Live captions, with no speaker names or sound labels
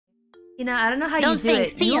You know, I don't know how you do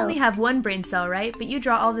it. You only have one brain cell, right? But you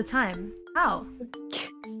draw all the time. How?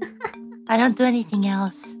 I don't do anything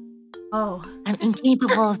else. Oh. I'm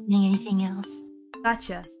incapable of doing anything else.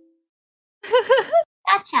 Gotcha.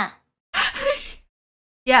 Gotcha.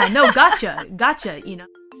 Yeah, no, gotcha. Gotcha, you know.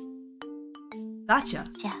 Gotcha.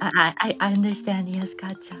 I understand, yes,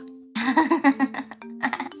 gotcha.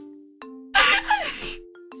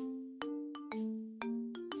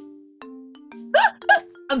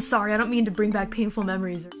 I'm sorry, I don't mean to bring back painful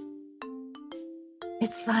memories.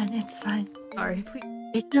 It's fine, it's fine. Sorry, please.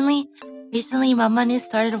 Recently, Mama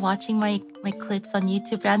started watching my clips on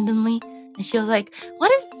YouTube randomly, and she was like,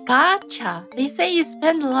 "What is gacha? They say you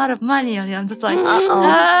spend a lot of money on it." I'm just like, I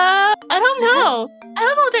don't know. I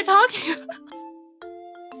don't know what they're talking about.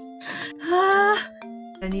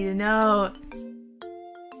 I need to know.